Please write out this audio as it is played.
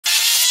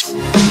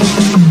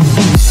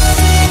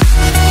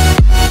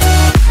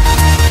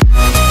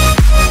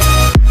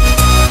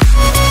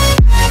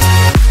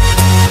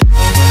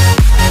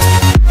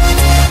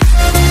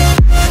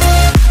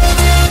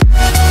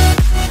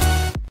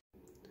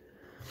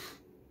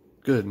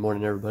Good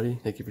morning, everybody.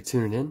 Thank you for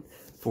tuning in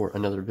for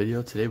another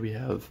video. Today we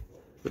have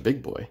the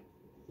big boy,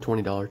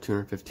 $20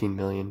 215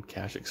 million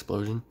cash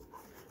explosion.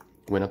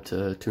 Went up to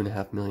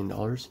 $2.5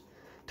 million.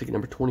 Ticket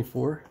number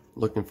 24,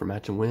 looking for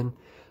match and win.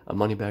 A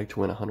money bag to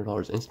win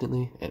 $100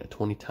 instantly and at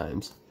 20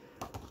 times.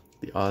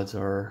 The odds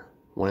are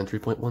 1 in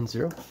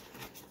 3.10.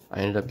 I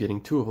ended up getting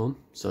 2 of them,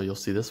 so you'll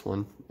see this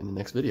one in the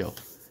next video.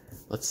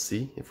 Let's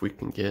see if we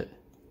can get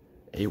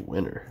a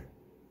winner.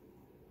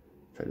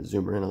 Try to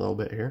zoom her in a little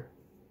bit here.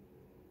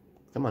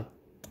 Come on.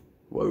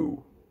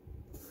 Whoa.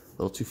 A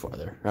little too far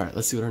there. Alright,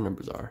 let's see what our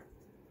numbers are.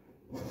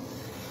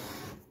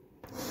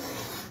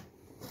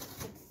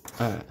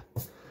 Alright.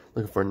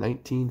 Looking for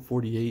 19,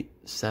 48,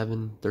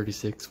 7,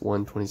 36,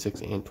 1,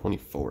 26, and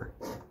 24.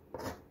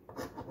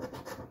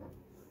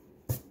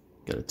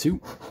 Got a 2.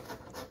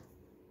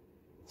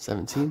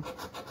 17.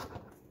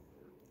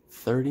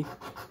 30.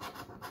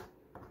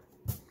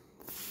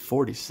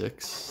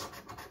 46.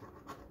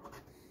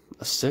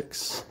 A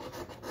 6.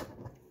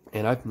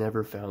 And I've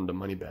never found a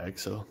money bag,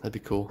 so that'd be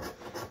cool.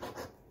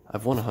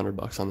 I've won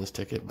 $100 on this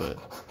ticket, but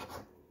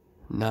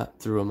not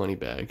through a money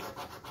bag.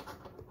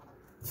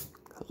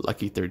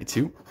 Lucky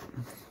 32.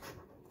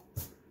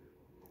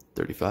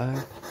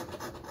 35.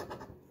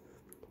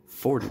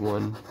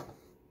 41.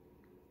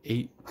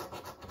 8.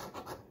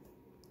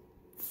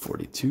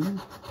 42.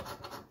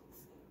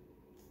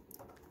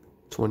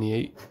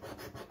 28.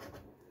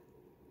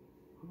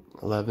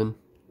 11.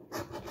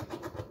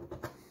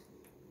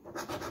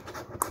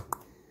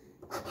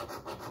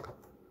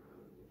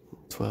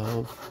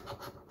 12,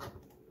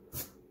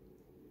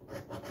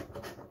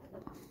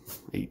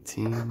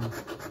 18,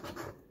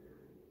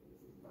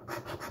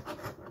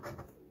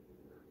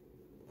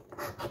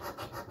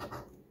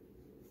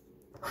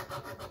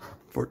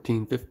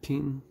 14,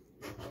 15,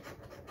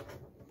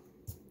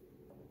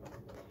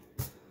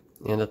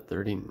 and a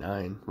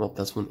 39. Well,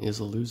 this one is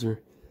a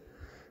loser,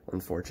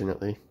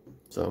 unfortunately.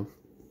 So,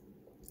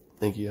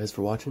 thank you guys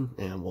for watching,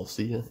 and we'll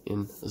see you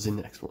in the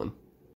next one.